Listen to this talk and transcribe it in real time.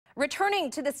Returning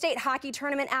to the state hockey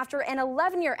tournament after an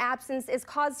 11-year absence is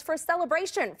cause for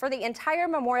celebration for the entire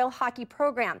Memorial hockey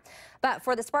program. But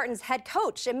for the Spartans head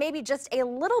coach, it may be just a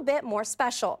little bit more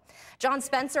special. John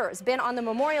Spencer has been on the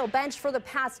Memorial bench for the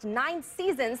past 9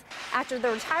 seasons after the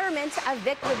retirement of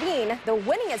Vic Levine, the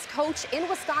winningest coach in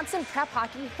Wisconsin prep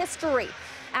hockey history.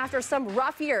 After some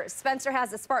rough years, Spencer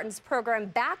has the Spartans program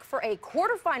back for a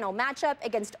quarterfinal matchup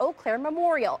against Eau Claire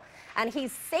Memorial. And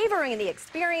he's savoring the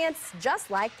experience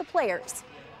just like the players.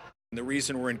 The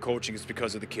reason we're in coaching is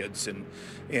because of the kids, and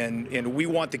we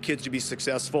want the kids to be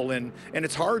successful, and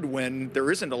it's hard when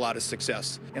there isn't a lot of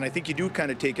success. And I think you do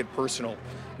kind of take it personal.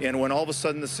 And when all of a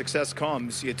sudden the success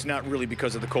comes, it's not really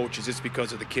because of the coaches, it's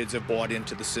because of the kids have bought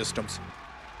into the systems.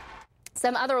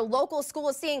 Some other local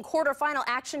schools seeing quarterfinal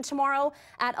action tomorrow.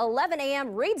 At 11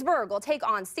 a.m., Reedsburg will take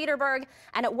on Cedarburg,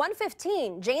 and at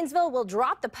 1:15, Janesville will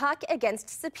drop the puck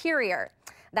against Superior.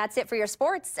 That's it for your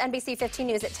sports. NBC 15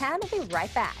 News at 10. We'll be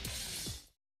right back.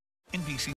 NBC